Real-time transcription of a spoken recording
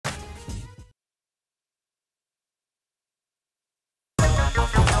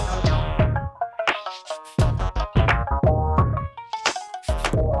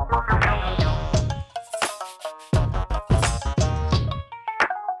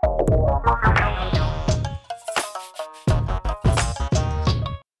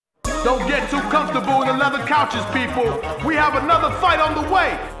Don't get too comfortable in the leather couches, people. We have another fight on the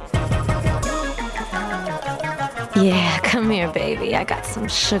way. Yeah, come here, baby. I got some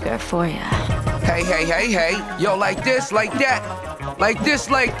sugar for ya. Hey, hey, hey, hey. Yo, like this, like that. Like this,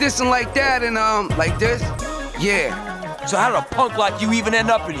 and like that, and like this. Yeah. So how did a punk like you even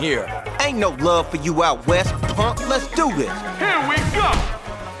end up in here? Ain't no love for you out west, punk. Let's do this. Here we go.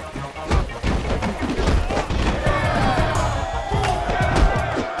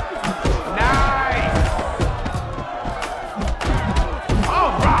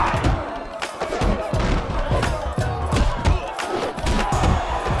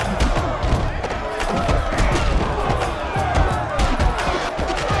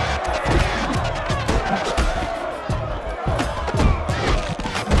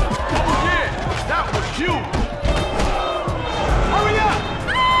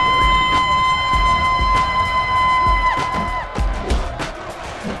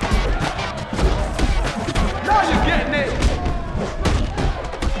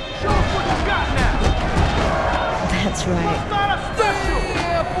 That's right.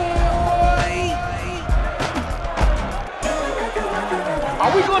 Yeah, boy!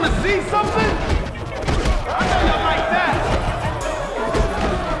 Are we gonna see something? I know you like that.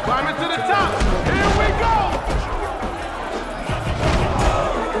 Climbing to the top. Here we go.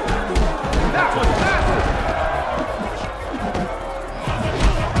 That was massive.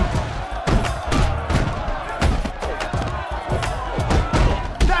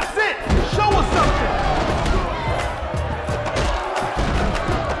 That's it. Show us something.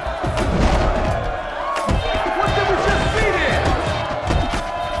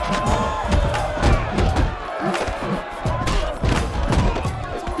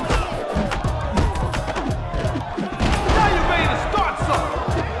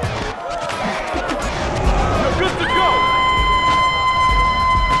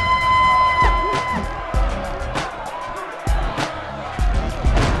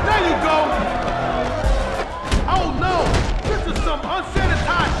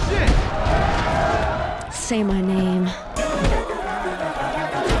 Say my name.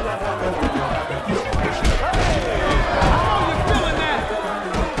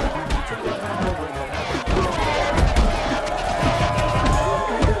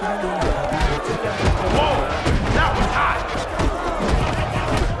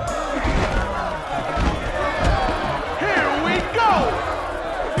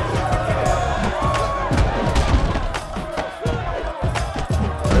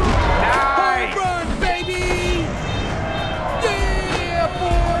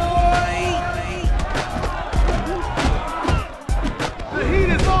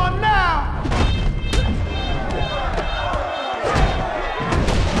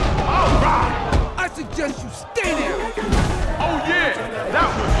 Just you stay there. Oh yeah, that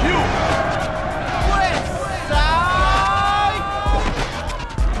was you. West side.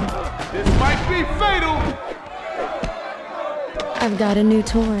 This might be fatal. I've got a new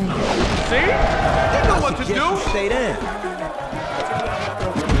toy. See? You know what to do. You stay there.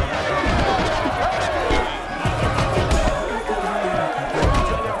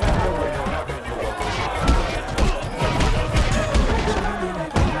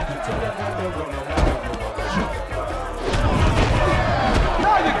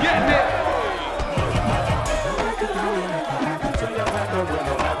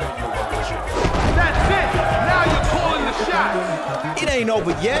 It ain't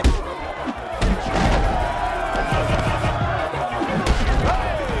over yet.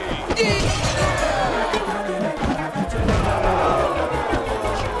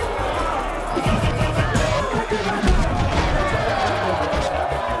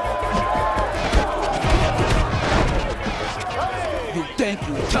 You think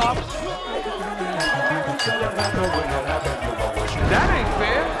you tough? That ain't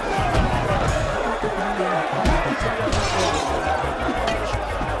fair.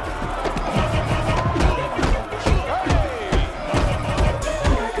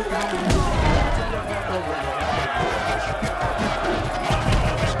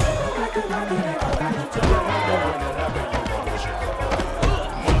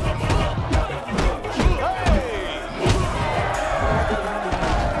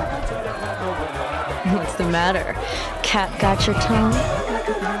 What's the matter? Cat got your tongue?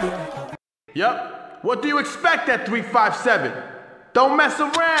 Yup. What do you expect at 357? Don't mess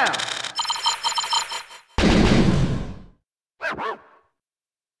around.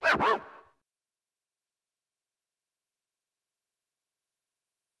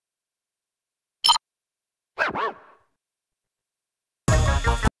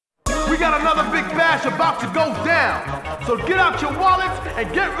 We got another big bash about to go down. So get out your wallets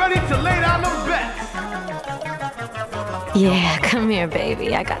and get ready to lay down them bets. Yeah, come here,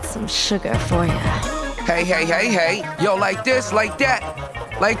 baby. I got some sugar for you. Hey, hey, hey, hey. Yo, like this, like that.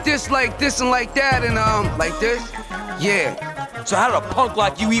 Like this, and like that, and like this. Yeah. So how did a punk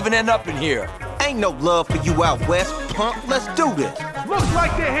like you even end up in here? Ain't no love for you out west, punk. Let's do this. Looks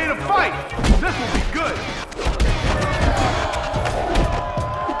like they hate a fight. This will be good.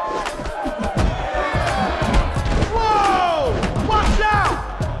 Whoa! Watch out!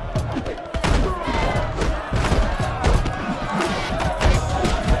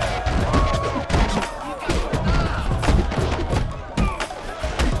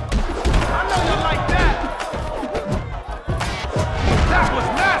 I know you like that. That was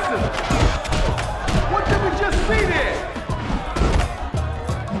massive. What did we just see there?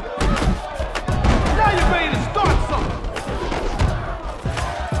 Now you're ready to start something.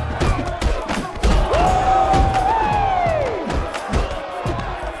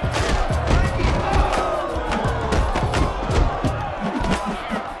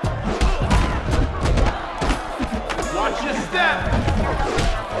 Watch your step.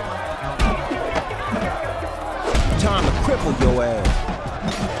 Time to cripple your ass.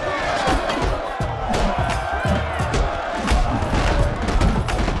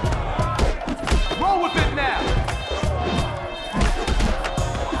 Roll with it now.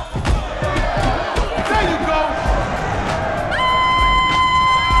 There you go.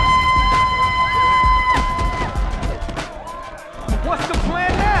 What's the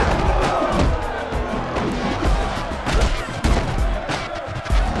plan now?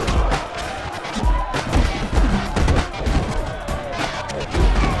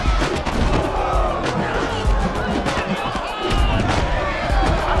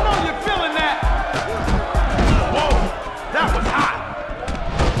 I know you're feeling that. Whoa, that was hot.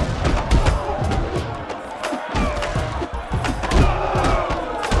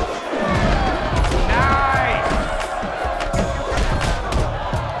 Nice.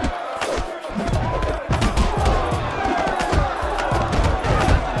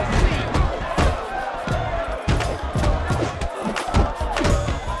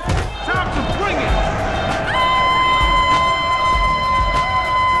 Time to bring it.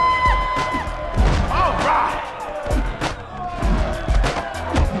 All right.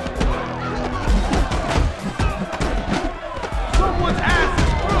 Someone's ass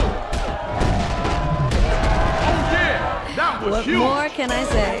is through. Oh yeah, that was What huge. more can I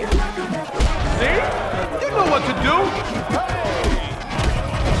say? See? You know what to do.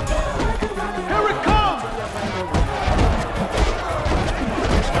 Here it comes.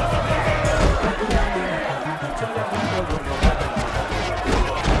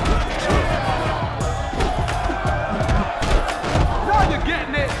 Now you're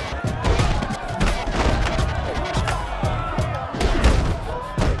getting it.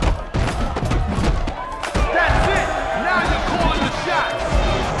 That's it. Now you're calling the shots.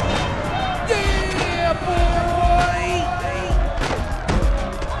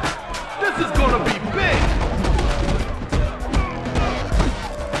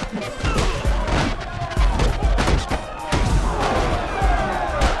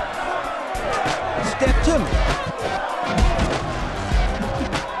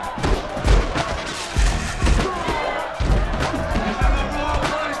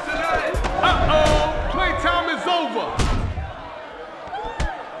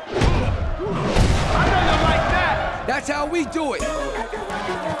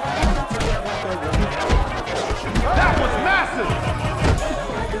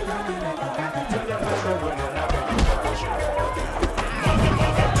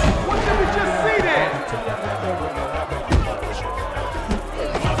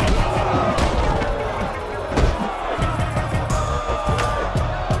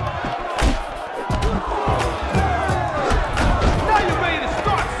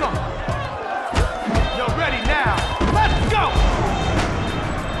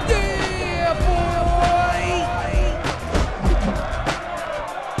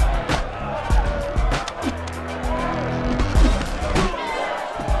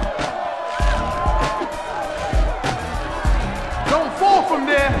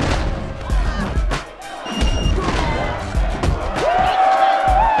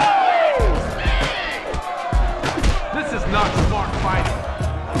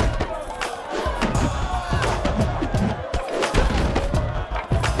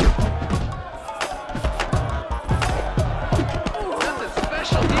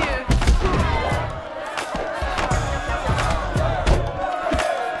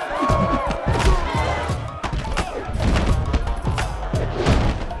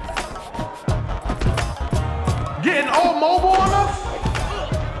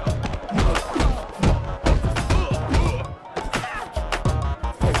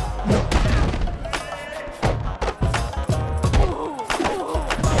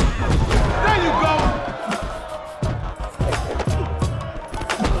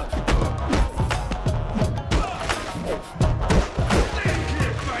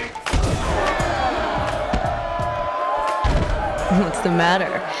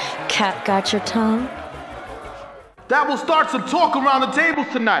 cat got your tongue? That will start some talk around the tables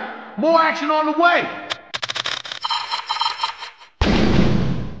tonight. More action on the way.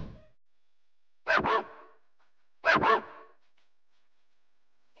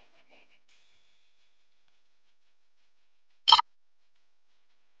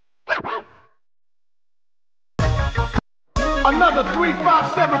 Another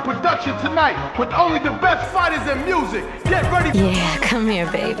 357 production tonight with only the best fighters and music. Get ready. Yeah, come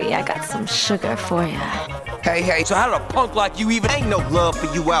here, baby. I got some sugar for ya. Hey, hey. So how did a punk like you even... Ain't no love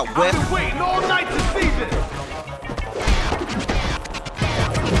for you out I've west. been waiting all night to see this.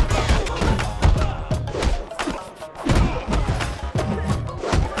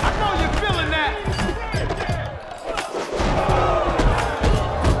 I know you're feeling that.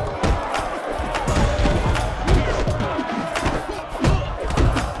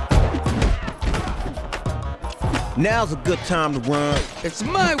 Now's a good time to run. It's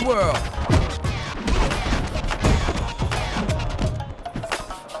my world.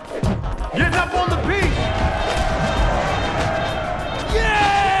 Getting up on the beat.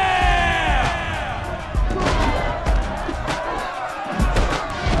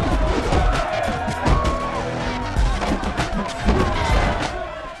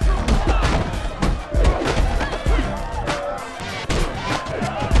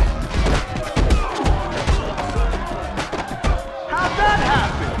 How'd that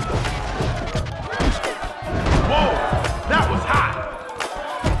happen? Whoa, that was hot.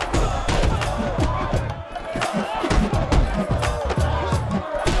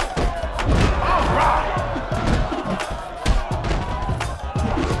 All right.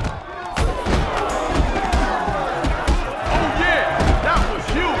 Oh yeah, that was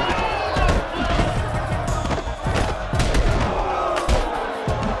huge.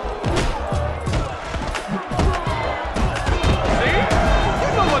 See? You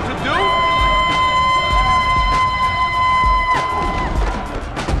know what to do.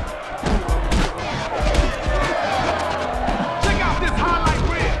 Check out this highlight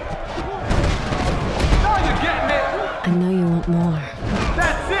reel. Now you're getting it. I know you want more.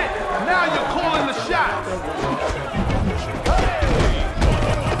 That's it. Now you're calling the shots.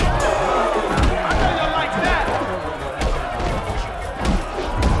 I know you like that.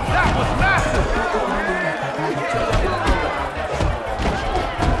 That was massive.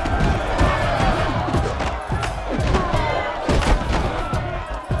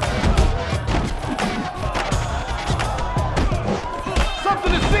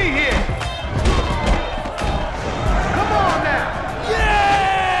 Something to see here. Come on now.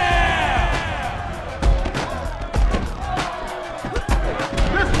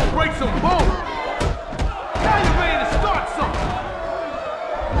 This will break some bones. Now you're ready to start something.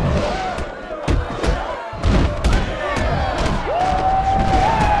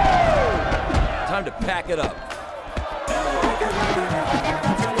 Time to pack it up.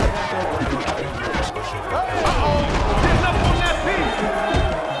 Uh-oh, getting up on that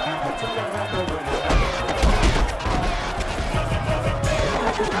piece.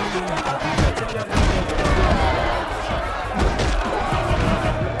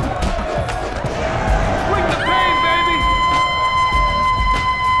 Bring the pain, baby.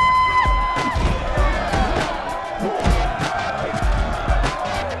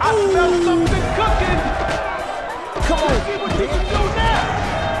 I smell something cooking. Come on, See what you can do now.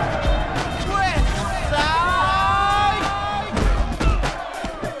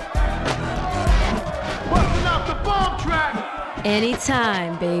 Busting out the bomb track.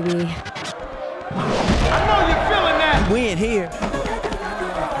 Anytime, baby. I know you're feeling that. We in here.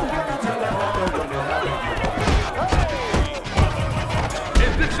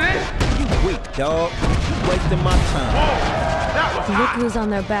 Is this it? You weak, dog. You wasting my time. Whoa, that was Look hot. who's on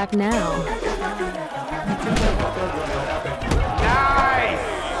their back now. Nice.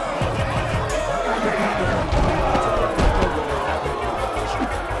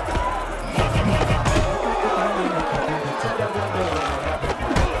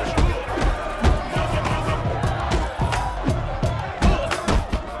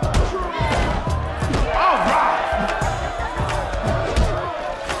 All right.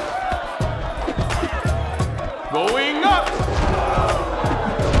 Going up.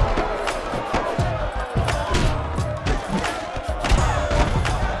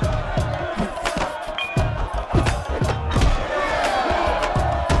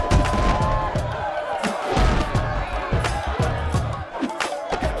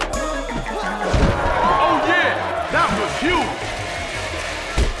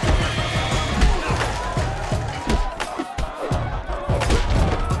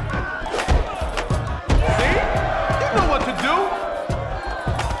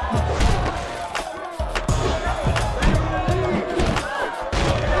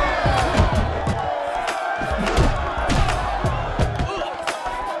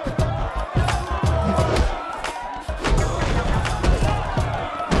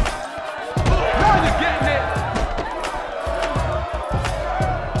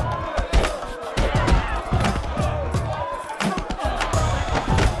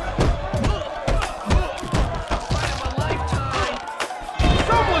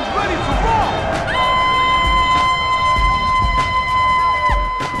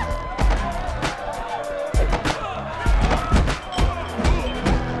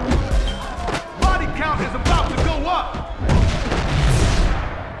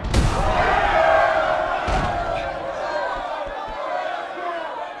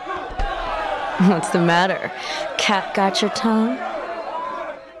 What's the matter? Cat got your tongue?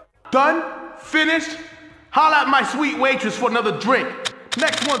 Done? Finished? Holla at my sweet waitress for another drink.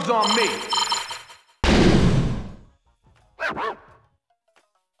 Next one's on me.